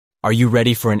Are you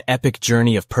ready for an epic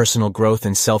journey of personal growth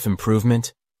and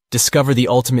self-improvement? Discover the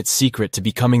ultimate secret to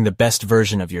becoming the best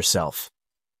version of yourself.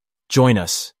 Join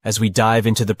us as we dive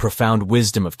into the profound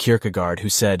wisdom of Kierkegaard, who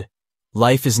said,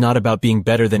 "Life is not about being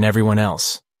better than everyone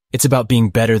else. It's about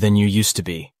being better than you used to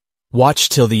be." Watch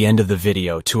till the end of the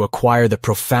video to acquire the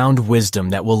profound wisdom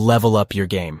that will level up your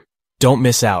game. Don't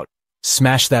miss out.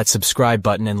 Smash that subscribe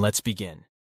button and let's begin.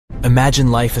 Imagine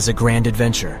life as a grand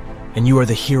adventure, and you are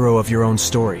the hero of your own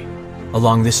story.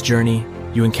 Along this journey,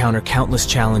 you encounter countless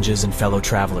challenges and fellow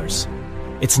travelers.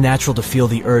 It's natural to feel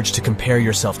the urge to compare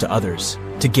yourself to others,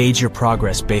 to gauge your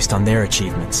progress based on their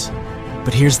achievements.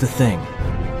 But here's the thing.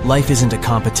 Life isn't a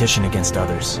competition against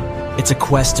others. It's a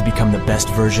quest to become the best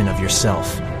version of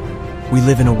yourself. We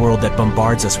live in a world that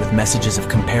bombards us with messages of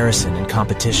comparison and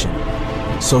competition.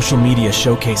 Social media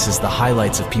showcases the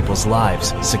highlights of people's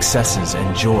lives, successes,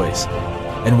 and joys.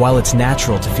 And while it's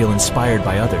natural to feel inspired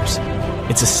by others,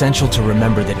 it's essential to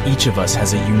remember that each of us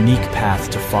has a unique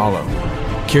path to follow.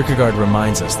 Kierkegaard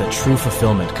reminds us that true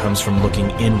fulfillment comes from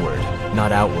looking inward,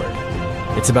 not outward.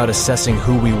 It's about assessing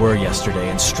who we were yesterday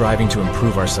and striving to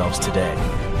improve ourselves today.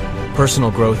 Personal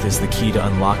growth is the key to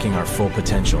unlocking our full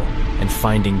potential and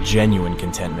finding genuine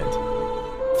contentment.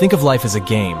 Think of life as a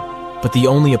game, but the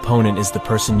only opponent is the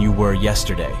person you were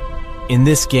yesterday. In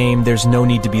this game, there's no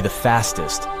need to be the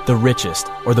fastest, the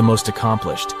richest, or the most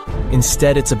accomplished.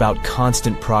 Instead, it's about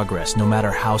constant progress, no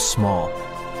matter how small.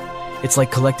 It's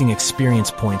like collecting experience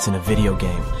points in a video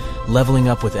game, leveling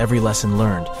up with every lesson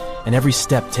learned, and every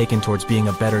step taken towards being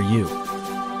a better you.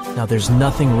 Now, there's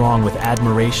nothing wrong with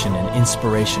admiration and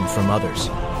inspiration from others.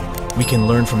 We can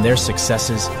learn from their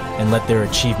successes and let their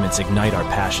achievements ignite our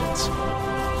passions.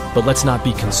 But let's not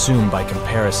be consumed by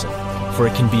comparison, for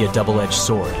it can be a double-edged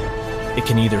sword. It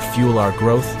can either fuel our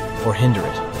growth or hinder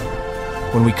it.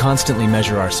 When we constantly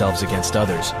measure ourselves against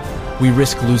others, we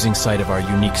risk losing sight of our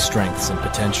unique strengths and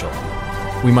potential.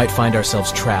 We might find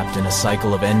ourselves trapped in a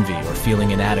cycle of envy or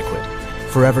feeling inadequate,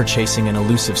 forever chasing an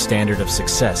elusive standard of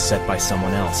success set by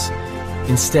someone else.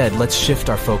 Instead, let's shift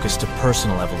our focus to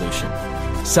personal evolution.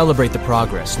 Celebrate the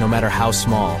progress, no matter how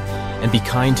small, and be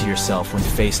kind to yourself when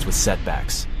faced with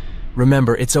setbacks.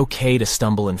 Remember, it's okay to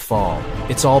stumble and fall.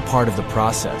 It's all part of the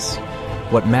process.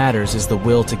 What matters is the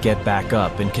will to get back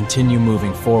up and continue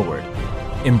moving forward.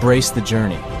 Embrace the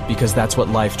journey, because that's what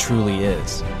life truly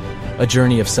is. A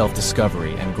journey of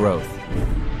self-discovery and growth.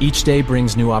 Each day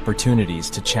brings new opportunities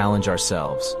to challenge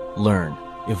ourselves, learn,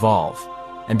 evolve,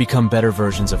 and become better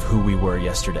versions of who we were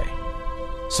yesterday.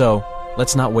 So,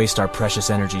 let's not waste our precious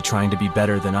energy trying to be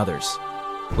better than others.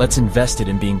 Let's invest it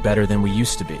in being better than we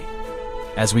used to be.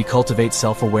 As we cultivate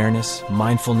self-awareness,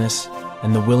 mindfulness,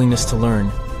 and the willingness to learn,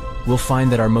 we'll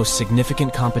find that our most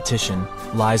significant competition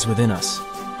lies within us.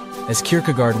 As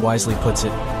Kierkegaard wisely puts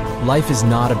it, life is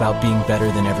not about being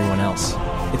better than everyone else.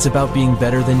 It's about being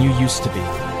better than you used to be.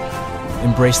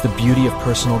 Embrace the beauty of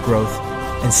personal growth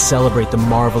and celebrate the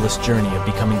marvelous journey of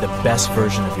becoming the best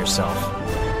version of yourself.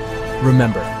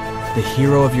 Remember, the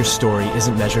hero of your story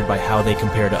isn't measured by how they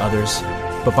compare to others,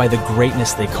 but by the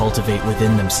greatness they cultivate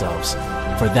within themselves,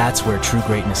 for that's where true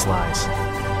greatness lies.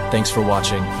 Thanks for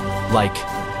watching. Like,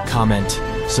 comment,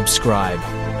 subscribe.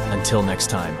 Until next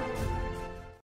time.